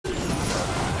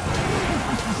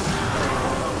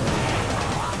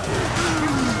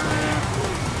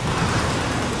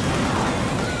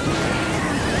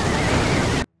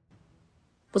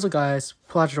What's up guys,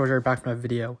 George back from a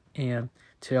video, and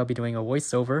today I'll be doing a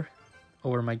voiceover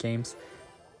over my games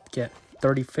to get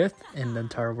 35th in the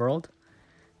entire world.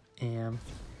 And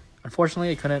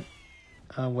unfortunately I couldn't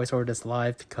voice over this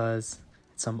live because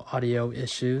some audio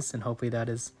issues, and hopefully that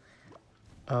is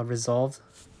resolved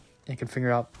and can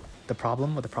figure out the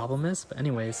problem, what the problem is. But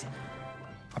anyways,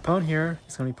 our opponent here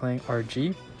is going to be playing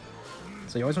RG,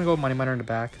 so you always want to go Money Miner in the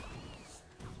back,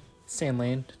 stay in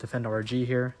lane to defend RG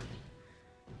here.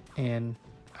 And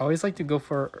I always like to go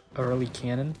for an early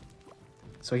cannon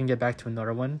so I can get back to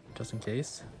another one just in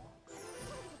case.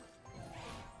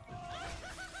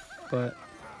 But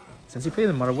since he played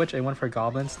the Mother Witch, I went for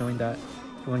goblins knowing that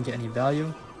he wouldn't get any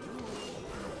value.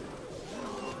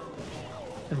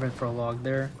 And went for a log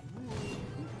there.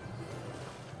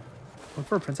 Went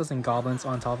for a princess and goblins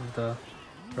on top of the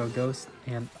rogue ghost,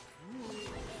 and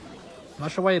I'm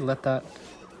not sure why he let that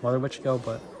Mother Witch go,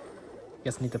 but I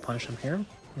guess I need to punish him here.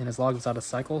 And his log is out of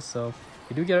cycle, so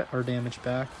we do get our damage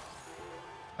back.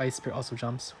 Ice Spirit also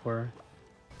jumps for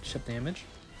chip damage.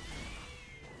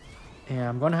 And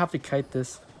I'm going to have to kite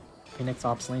this Phoenix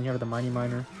ops lane here with the Mighty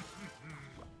Miner.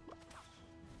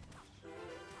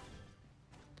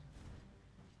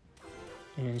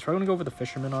 And he's probably going to go over the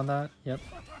Fisherman on that. Yep.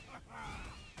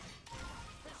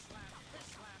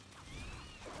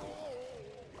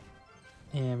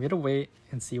 And we have to wait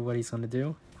and see what he's going to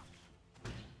do.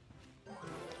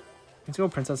 Let's go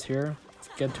princess here. Let's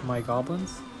get to my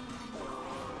goblins.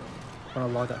 I'm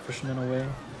gonna log that fisherman away.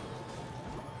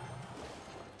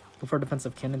 Go for a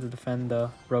defensive cannon to defend the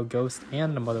rogue ghost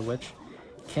and the Mother Witch.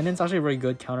 Cannon's actually a really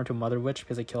good counter to Mother Witch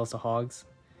because it kills the hogs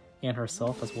and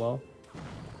herself as well.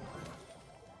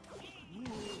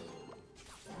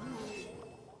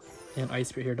 And Ice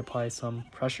Spirit here to apply some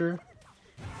pressure.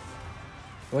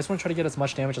 I always want to try to get as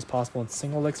much damage as possible in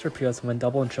single elixir, because when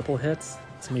double and triple hits,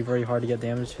 it's going to be very hard to get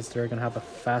damage because they're going to have a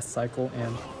fast cycle,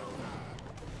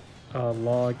 and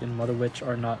Log and Mother Witch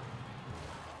are not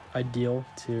ideal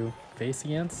to face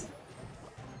against.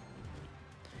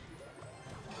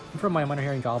 I'm for my Miner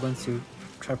here and Goblins to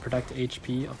try to protect the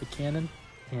HP of the cannon,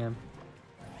 and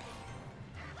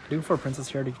looking for a Princess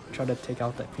here to try to take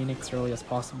out that Phoenix as early as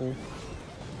possible.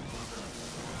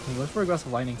 He goes for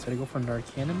aggressive lightning, so I go for another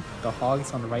cannon. The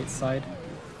hogs on the right side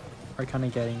are kind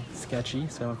of getting sketchy,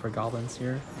 so I went for goblins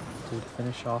here to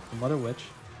finish off the Mother Witch.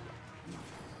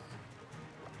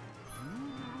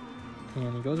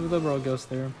 And he goes with the rogue ghost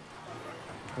there.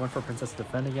 I went for princess to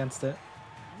defend against it.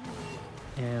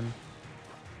 And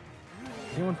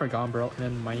he went for goblin barrel, and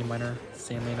then Mighty Miner,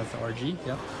 same lane as the RG.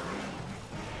 Yep.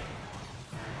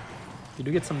 You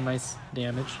do get some nice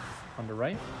damage on the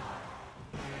right.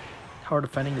 However,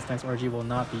 defending this next RG will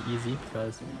not be easy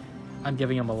because I'm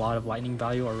giving him a lot of lightning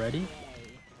value already.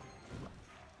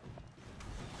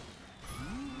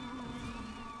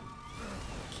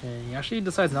 Okay, he actually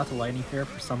decides not to lightning here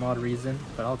for some odd reason,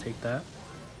 but I'll take that.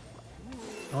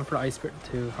 I went for Ice Spirit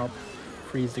to help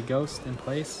freeze the ghost in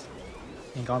place,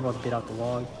 and Gondor to bait out the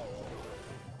log.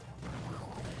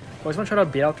 Always want to try to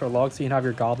bait out their log so you can have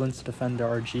your goblins to defend their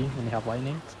RG when they have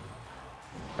lightning.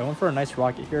 I went for a nice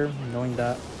rocket here, knowing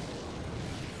that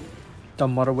the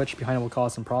Mother Witch behind it will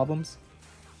cause some problems.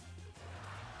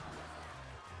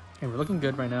 And we're looking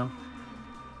good right now.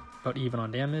 About even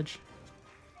on damage.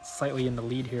 Slightly in the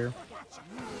lead here.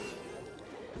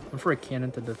 Went for a cannon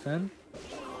to defend.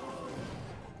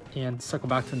 And circle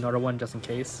back to another one just in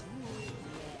case.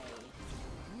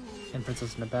 And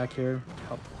Princess in the back here to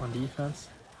help on defense.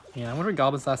 And I went for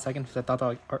goblins last second because I thought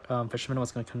the Fisherman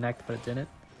was going to connect, but it didn't.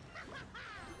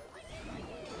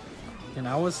 And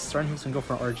I was certain he was going to go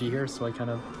for an RG here, so I kind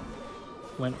of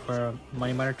went for a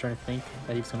Mighty Miner trying to think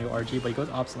that he was going to go RG, but he goes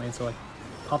opposite lane, so I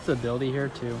popped the ability here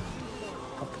to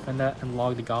help defend that and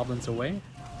log the goblins away.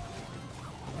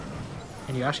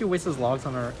 And he actually wastes his logs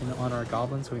on our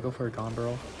goblins, so we go for a Gone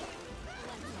Barrel.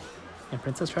 And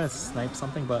Princess trying to snipe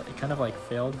something, but it kind of like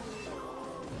failed.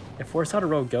 It forced out a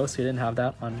rogue ghost, so he didn't have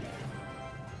that on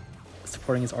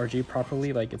supporting his RG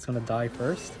properly, like it's going to die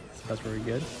first, so that's very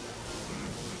good.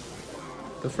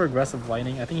 Goes for aggressive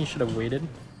lightning. I think he should have waited.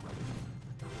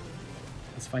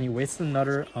 It's fine. He wasted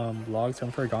another log, so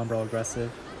I'm for a Gone Barrel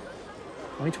aggressive.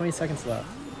 Only 20 seconds left.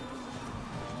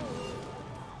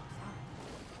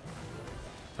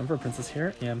 I'm for a princess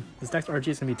here, and this next RG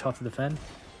is going to be tough to defend.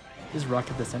 Just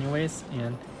rocket this anyways,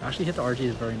 and actually hit the RG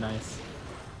is very nice.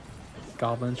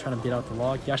 Goblin trying to beat out the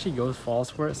log. He actually falls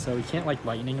for it, so he can't like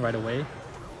lightning right away,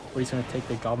 or he's going to take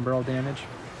the Goblin Barrel damage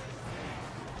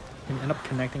and end up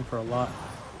connecting for a lot.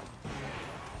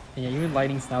 And yeah, even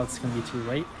lightning's now it's going to be too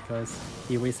late because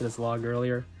he wasted his log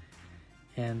earlier,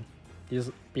 and he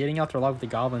just baiting out their log with the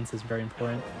goblins is very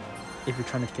important if you're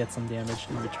trying to get some damage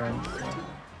in return. So,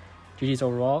 GG's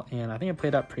overall, and I think I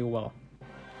played that pretty well.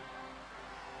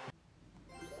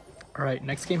 Alright,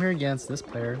 next game here against this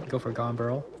player, go for Gone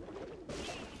Barrel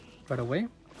right away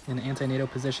in an anti-NATO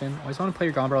position. Always want to play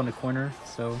your Gone Barrel in the corner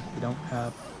so you don't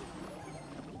have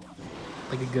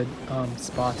like a good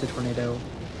spot to tornado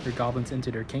your goblins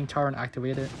into their king tower and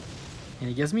activate it. And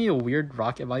it gives me a weird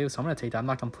rocket value, so I'm going to take that. I'm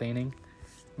not complaining.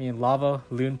 I mean, Lava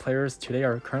Loon players today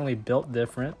are currently built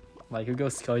different. Like, who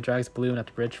goes Skelly Drags Balloon at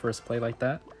the bridge first play like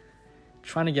that?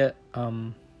 Trying to get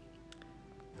an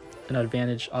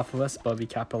advantage off of us, but we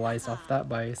capitalize off that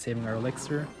by saving our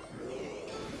elixir.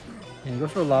 And you go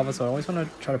for Lava, so I always want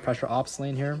to try to pressure Ops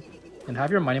lane here. And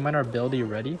have your Mighty Miner ability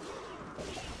ready.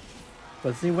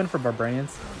 But since he went for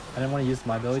Barbarians, I didn't want to use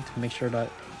my ability to make sure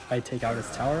that I take out his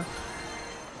tower.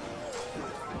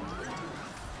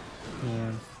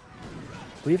 And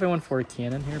I believe I went for a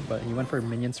cannon here, but he went for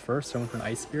minions first, so I went for an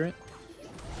Ice Spirit.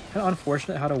 Kind of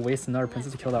unfortunate how to waste another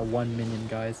princess to kill that one minion,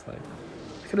 guys. Like,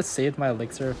 I could have saved my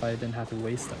elixir if I didn't have to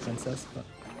waste that princess, but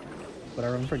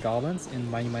whatever. I went for goblins and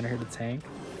Mighty Miner here to tank.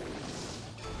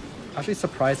 Actually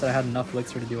surprised that I had enough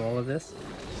elixir to do all of this.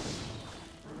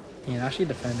 And actually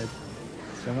defended.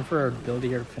 So I went for our ability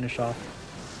here to finish off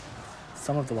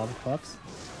some of the lava puffs.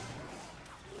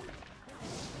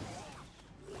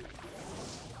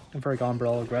 And for a Gone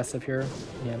Barrel aggressive here.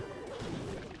 And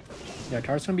yeah, our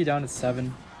tower's gonna be down to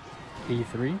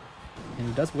 783. And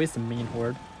he does waste a minion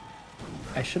horde.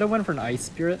 I should have went for an Ice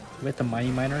Spirit with the Mighty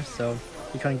Miner, so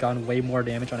he could have gotten way more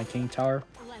damage on a King Tower.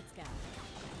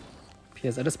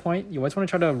 Because at this point, you always want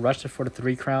to try to rush it for the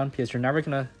 3 crown, because you're never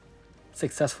gonna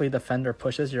successfully defend their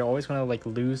pushes. You're always gonna like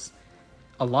lose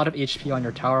a lot of HP on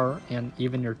your tower and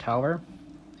even your tower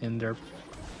in their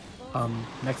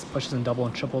next pushes in double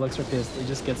and triple elixir, because it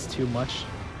just gets too much.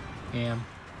 And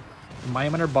Mighty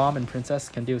Miner Bomb and Princess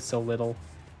can do so little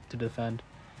to defend.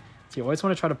 So you always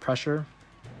want to try to pressure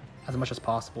as much as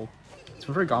possible.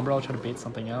 So for a Gone Barrel, I'll try to bait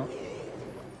something out.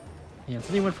 And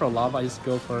since he went for a Lava, I just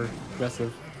go for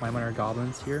aggressive Mighty Miner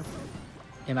Goblins here.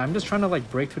 And I'm just trying to like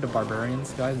break through the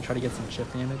Barbarians, guys, and try to get some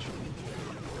chip damage.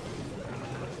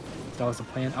 That was the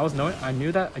plan. I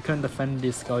knew that I couldn't defend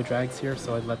these Skelly Drags here,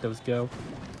 so I let those go.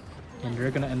 And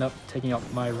you're gonna end up taking out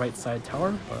my right side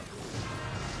tower, but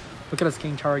look at this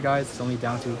King Tower, guys. It's only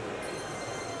down to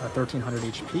 1300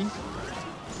 HP.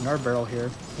 Another barrel here,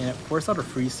 and it forced out a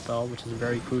freeze spell, which is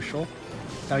very crucial.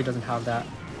 Now he doesn't have that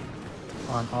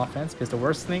on offense, because the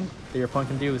worst thing that your opponent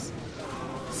can do is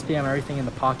spam everything in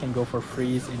the pocket and go for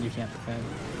freeze, and you can't defend.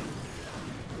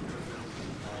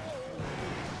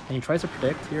 And he tries to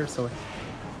predict here, so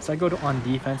I go on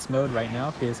defense mode right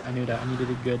now, because I knew that I needed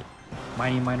a good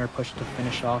Mighty Miner push to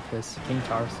finish off his King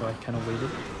Tower, so I kind of waited.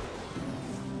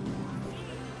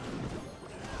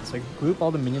 So I group all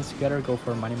the minions together, go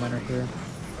for a Mighty Miner here.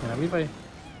 And I believe okay,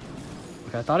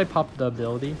 I thought I popped the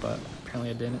ability, but apparently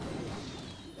I didn't.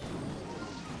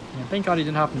 And thank God he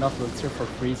didn't have enough elixir for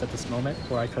freeze at this moment,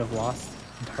 or I could have lost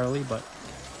entirely, but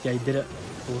yeah, he did it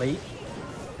late.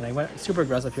 And I went super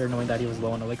aggressive here, knowing that he was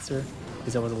low on elixir,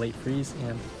 because it was a late freeze,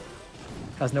 and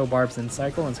has no barbs in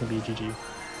cycle, and it's going to be GG.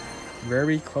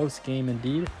 Very close game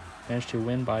indeed. Managed to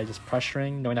win by just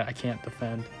pressuring, knowing that I can't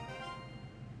defend.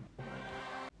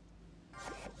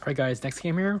 Alright guys, next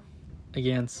game here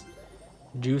against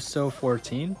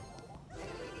Juso14.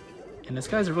 And this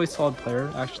guy's a really solid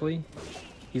player, actually.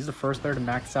 He's the first player to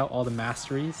max out all the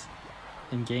masteries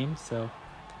in games, so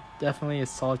definitely a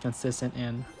solid, consistent,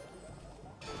 and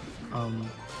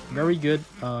very good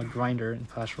grinder in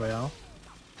Clash Royale.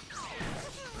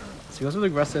 So he goes with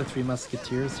aggressive 3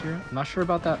 Musketeers here. I'm not sure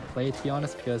about that play, to be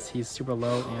honest, because he's super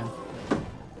low, and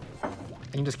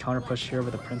I can just counter push here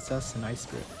with a Princess and Ice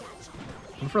Spirit.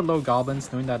 I'm for low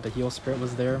Goblins, knowing that the Heal Spirit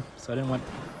was there, so I didn't want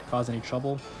to cause any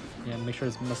trouble and make sure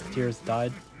his Musketeers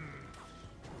died.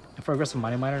 And for aggressive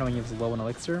Mighty Miner, knowing he was low on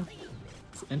elixir.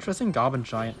 It's an interesting Goblin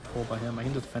Giant pull by him. I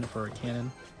can just defend it for a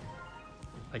cannon,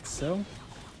 like so.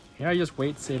 Here I just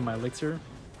wait, save my elixir.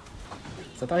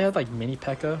 So I thought he had like mini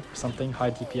P.E.K.K.A. or something,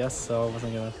 high DPS, so I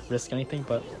wasn't gonna risk anything,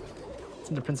 but since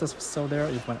the Princess was still there,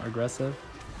 I just went aggressive.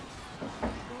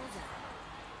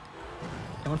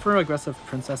 I went for an aggressive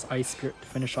Princess Ice Spirit to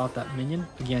finish off that minion.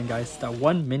 Again, guys, that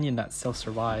one minion that still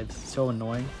survives, so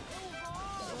annoying.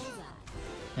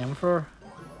 And I went for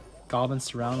Goblin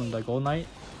Surround on the Gold Knight.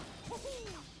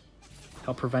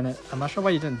 Help prevent it. I'm not sure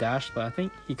why he didn't dash, but I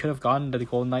think he could have gotten the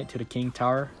Gold Knight to the King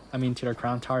Tower. I mean, to the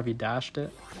Crown Tower if he dashed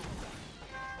it.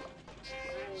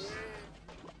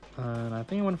 And I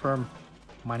think I went for a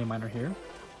Mighty Miner here.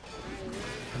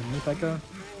 And mini P.E.K.K.A.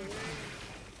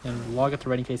 and log up to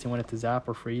red in case he wanted to zap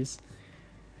or freeze.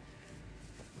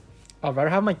 I'd rather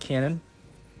have my cannon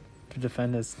to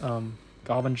defend his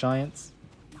goblin giants.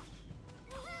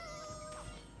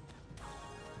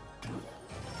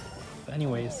 But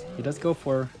anyways, he does go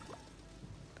for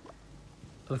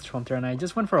Elixir Pump there, and I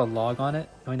just went for a log on it,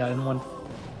 knowing that I didn't want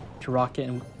to rock it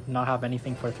and not have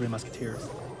anything for 3 musketeers.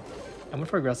 I went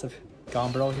for aggressive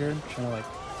Gone Barrel here, trying to like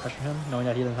pressure him, knowing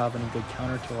that he doesn't have any good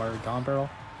counter to our Gone Barrel.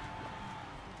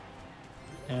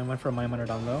 And went for a Mighty Miner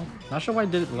down low. Not sure why I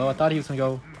did it low. I thought he was gonna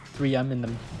go 3M in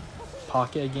the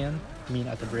pocket again. I mean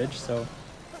at the bridge, so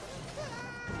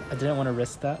I didn't want to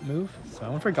risk that move. So I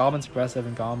went for Goblin's aggressive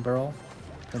and Gone Barrel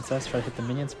Princess, try to hit the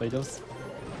minions, but he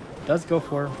does go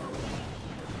for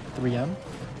 3M.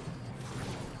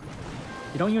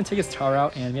 You don't even take his tower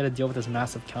out, and we had to deal with this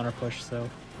massive counter push, so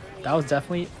that was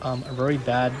definitely a very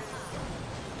bad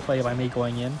play by me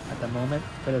going in at that moment.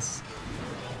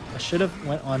 I should have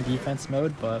went on defense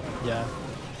mode, but yeah,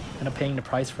 ended up paying the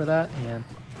price for that and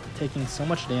taking so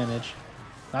much damage.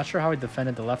 Not sure how I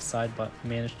defended the left side, but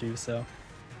managed to do so.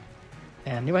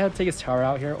 And I knew I had to take his tower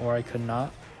out here, or I could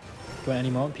not go at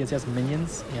any moment because he has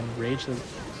minions and rage. So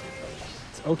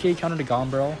it's okay counter to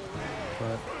Gone Barrel,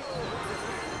 but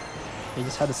they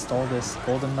just had to stall this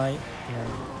Golden Knight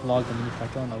and log the mini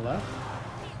Pekka on the left.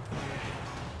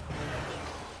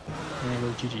 And it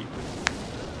was GG.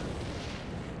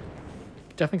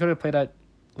 Definitely could have played that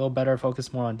a little better,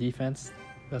 focus more on defense.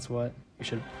 That's what you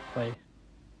should play.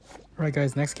 Alright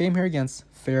guys, next game here against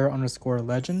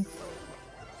Fair_Legend.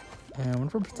 And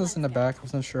went for Princess in the back. I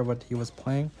wasn't sure what he was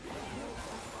playing.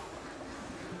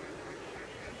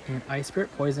 And Ice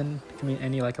Spirit Poison can mean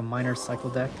any like a minor cycle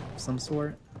deck of some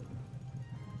sort.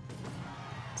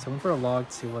 So I went for a log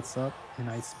to see what's up, and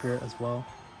Ice Spirit as well.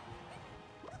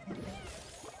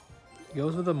 He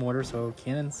goes with a mortar, so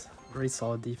Cannon's very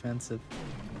solid defensive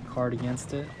card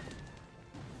against it.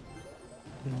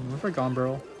 And went for Gone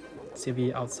Barrel, see if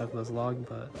he outcycled his log,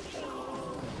 but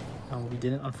we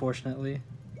didn't, unfortunately.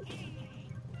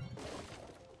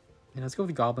 And let's go with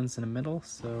the goblins in the middle,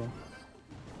 so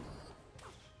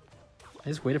I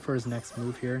just waited for his next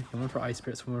move here. He went for Ice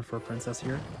Spirit, so we went for a Princess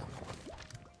here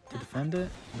to defend it,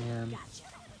 and I'm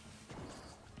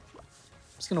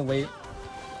just gonna wait.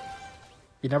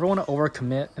 You never want to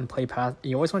overcommit and play pass.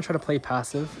 You always want to try to play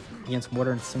passive against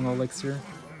mortar and single elixir,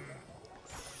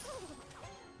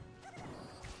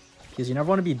 because you never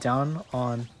want to be down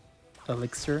on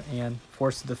elixir and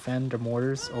forced to defend their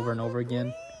mortars over and over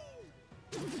again.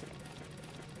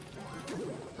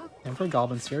 And for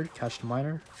goblins here, catch the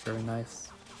miner, very nice.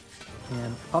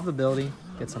 And pop the ability,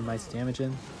 get some nice damage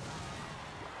in.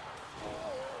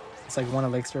 It's like 1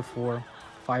 elixir for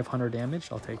 500 damage,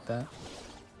 I'll take that.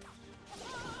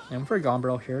 And for a Gone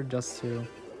Barrel here, just to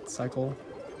cycle.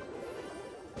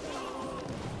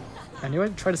 I knew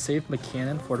I'd try to save my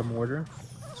cannon for the mortar,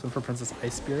 so for Princess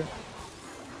Ice Spirit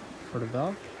for the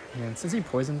Valk. And since he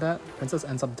poisoned that, Princess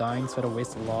ends up dying, so I had to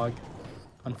waste a log,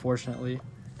 unfortunately.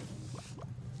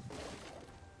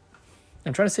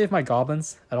 I'm trying to save my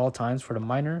goblins at all times for the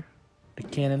miner, the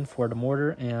cannon for the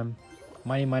mortar, and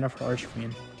Mighty Miner for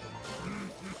Archqueen.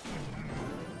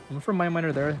 I went for Mighty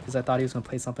Miner there because I thought he was going to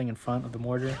play something in front of the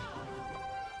mortar.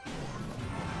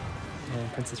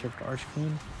 And Princess here for the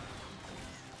Archqueen.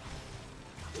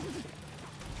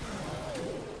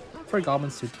 For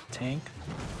goblins to tank.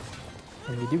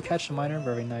 And we do catch the miner,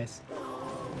 very nice.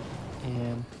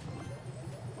 And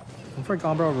for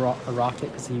Gone Barrel a rocket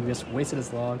because he just wasted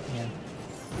his log, and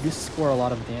he do score a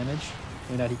lot of damage,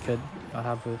 knowing that he could not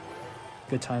have a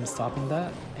good time stopping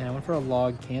that. And I went for a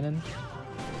log cannon.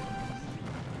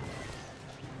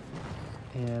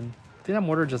 And I think that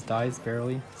mortar just dies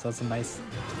barely, so that's a nice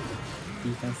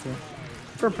defense there.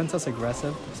 For a Princess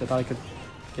aggressive, because I thought I could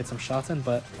get some shots in,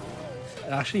 but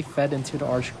it actually fed into the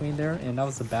Archqueen there, and that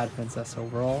was a bad Princess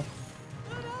overall.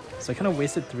 So I kind of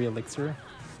wasted 3 elixir,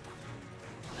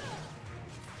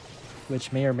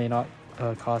 which may or may not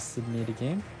costed me the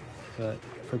game. But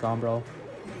for Gone Barrel,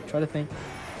 try to think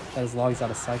that his log is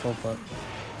out of cycle, but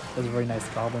those are very nice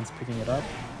goblins picking it up.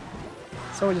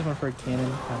 So I just went for a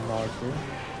cannon and log here.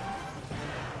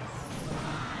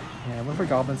 And I went for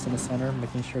goblins in the center,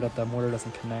 making sure that the mortar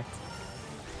doesn't connect.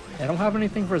 And I don't have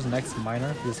anything for his next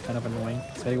miner, which is kind of annoying.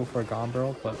 So I had to go for a Gone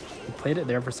Barrel, but he played it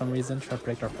there for some reason, try to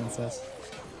protect our princess.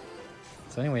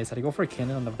 So anyways, I had to go for a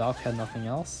cannon on the Valk, had nothing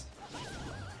else.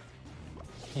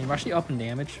 And we're actually up in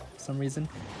damage for some reason.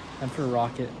 And for a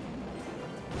rocket,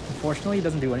 unfortunately he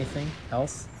doesn't do anything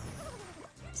else.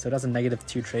 So it has a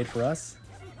 -2 trade for us.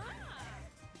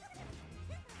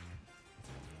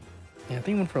 And I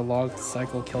think I went for a log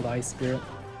cycle, killed Ice Spirit.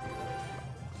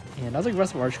 And that was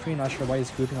aggressive Arch Queen. Not sure why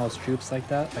he's grouping all his troops like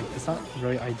that. Like, it's not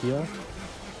really ideal.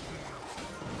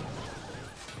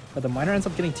 But the miner ends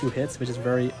up getting 2 hits, which is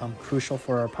very crucial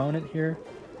for our opponent here.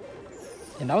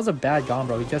 And that was a bad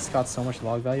Gombro. He just got so much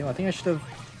log value. I think I should have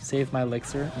saved my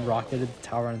elixir and rocketed the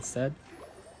tower instead.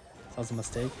 So that was a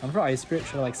mistake. I'm for Ice Spirit.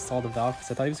 Should have like stalled the Valve because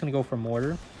I thought he was going to go for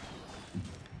Mortar.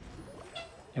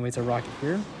 And waits a rocket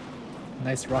here.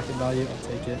 Nice rocket value. I'll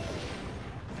take it.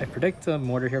 I predict a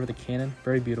Mortar here with a cannon.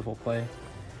 Very beautiful play.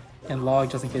 And log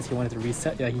just in case he wanted to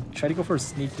reset. Yeah, he tried to go for a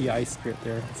sneaky Ice Spirit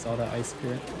there. I saw that Ice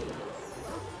Spirit.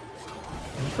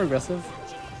 And for aggressive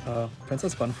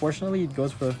Princess, but unfortunately he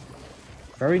goes for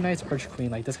very nice Arch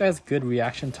Queen. Like, this guy has good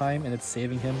reaction time and it's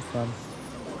saving him from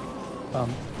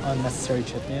unnecessary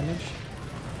chip damage.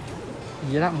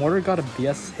 Yeah, that Mortar got a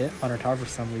BS hit on our tower for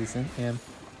some reason, and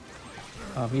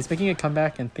he's making a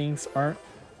comeback and things aren't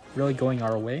really going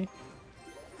our way.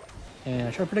 And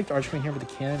I try to predict Arch Queen here with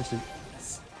the cannon, which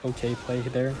is okay play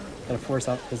there. Gotta force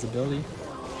out his ability.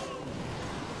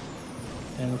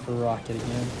 And for rocket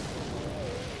again.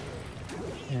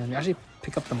 And we actually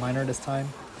pick up the miner this time.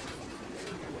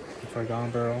 For a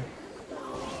Gone Barrel.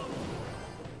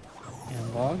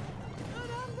 And log.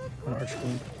 An Arch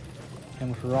Queen.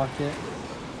 And with a rocket.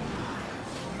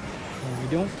 And we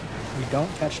don't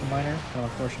catch the miner. How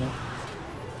unfortunate.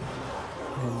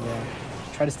 And yeah.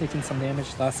 Try to sneak in some damage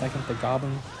last second, the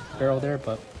Goblin Barrel there,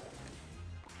 but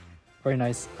very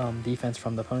nice defense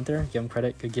from the opponent there. Give him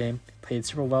credit, good game. Played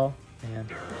super well. And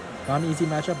not an easy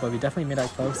matchup, but we definitely made that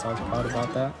close, so I was proud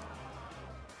about that.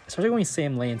 Especially going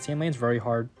same lane. Same lane's very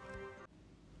hard.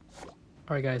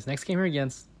 Alright guys, next game here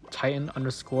against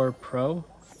Titan_Pro.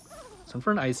 So I'm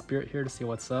for an Ice Spirit here to see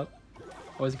what's up.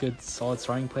 Always a good solid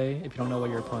starting play if you don't know what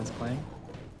your opponent's playing.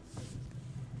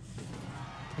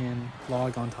 And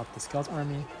log on top of the Skeleton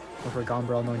Army. Go for a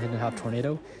Gombrel knowing he didn't have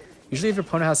Tornado. Usually if your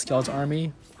opponent has Skeleton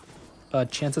Army,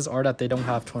 chances are that they don't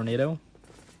have Tornado.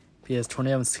 Because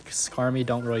Tornado and Skarmy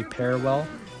don't really pair well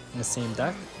in the same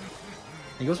deck.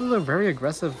 He goes with a very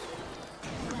aggressive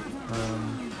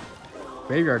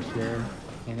graveyard here.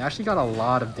 And he actually got a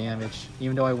lot of damage,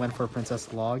 even though I went for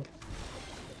Princess Log.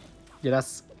 Yeah,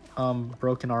 that's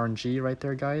broken RNG right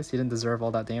there, guys. He didn't deserve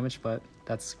all that damage, but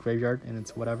that's graveyard and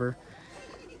it's whatever.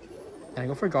 And I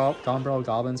go for Gombrel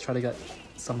Goblins, try to get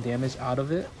some damage out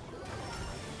of it.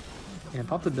 And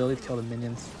pop the ability to kill the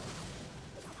minions.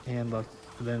 And look,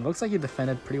 then it looks like he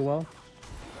defended pretty well.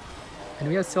 And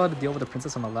we still had to deal with the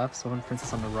princess on the left, so one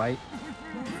princess on the right.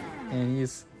 And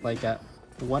he's like at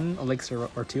 1 elixir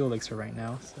or 2 elixir right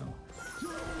now, so.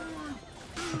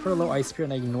 I for a low Ice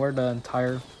Spirit and I ignored the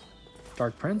entire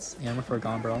Dark Prince, and I went for a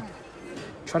Gombrel.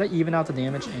 Try to even out the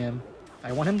damage, and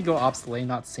I want him to go opposite lane,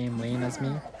 not same lane as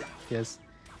me. Because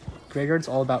Graveyard's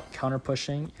all about counter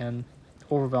pushing and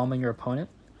overwhelming your opponent.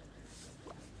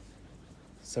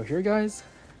 So here, guys,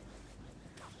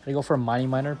 I go for a Mighty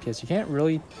Miner because you can't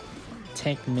really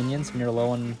tank minions when you're low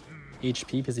on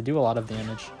HP because they do a lot of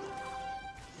damage.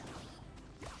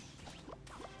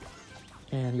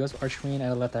 And he goes for Arch Queen. I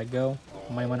had to let that go.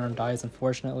 Mighty Miner dies,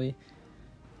 unfortunately.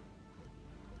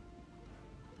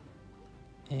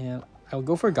 And I will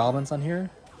go for Goblins on here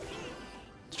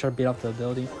to try to beat up the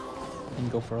ability. And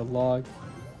go for a Log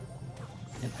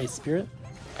and Ice Spirit.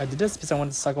 I did this because I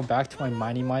wanted to cycle back to my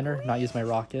Mighty Miner, not use my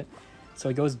rocket. So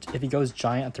it goes, if he goes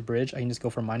giant at the bridge, I can just go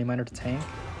for Mighty Miner to tank,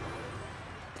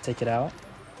 to take it out.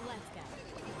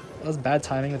 That was bad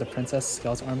timing with the Princess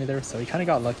Skeleton Army there, so he kind of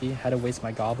got lucky. Had to waste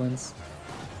my Goblins.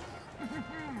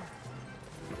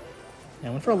 And I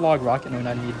went for a Log Rocket knowing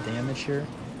I needed damage here.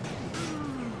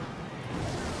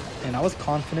 And I was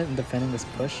confident in defending this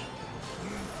push.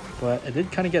 But it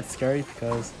did kind of get scary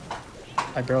because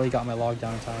I barely got my log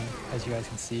down in time, as you guys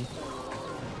can see.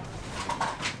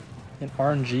 And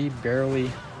RNG barely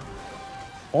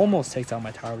almost takes out my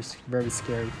tower, which is very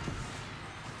scary.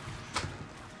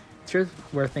 Here's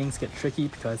where things get tricky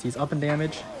because he's up in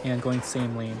damage and going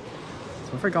same lane.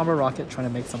 So for Gombo Rocket, trying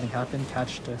to make something happen,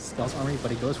 catch the Skeleton Army,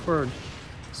 but he goes for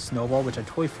Snowball, which I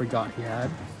totally forgot he had.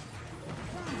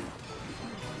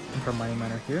 And for Mighty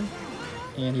Miner here.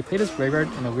 And he played his Graveyard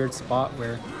in a weird spot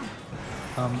where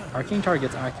Arcane Tower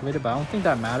gets activated, but I don't think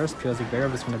that matters because the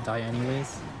Graveyard is going to die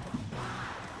anyways.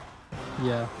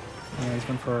 Yeah, and he's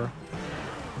going for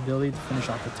ability to finish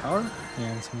off the tower,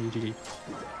 and it's going to be GG.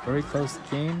 Very close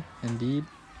game, indeed.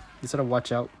 You just gotta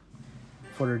watch out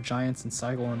for their Giants and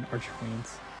Cycle and Archer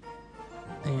Queens.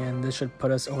 And this should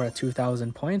put us over at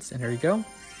 2,000 points, and here you go.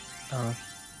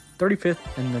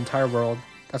 35th in the entire world.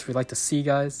 That's what we'd like to see,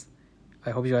 guys. I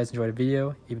hope you guys enjoyed the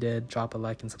video. If you did, drop a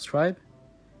like and subscribe.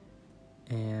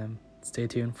 And stay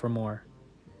tuned for more.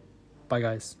 Bye,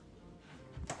 guys.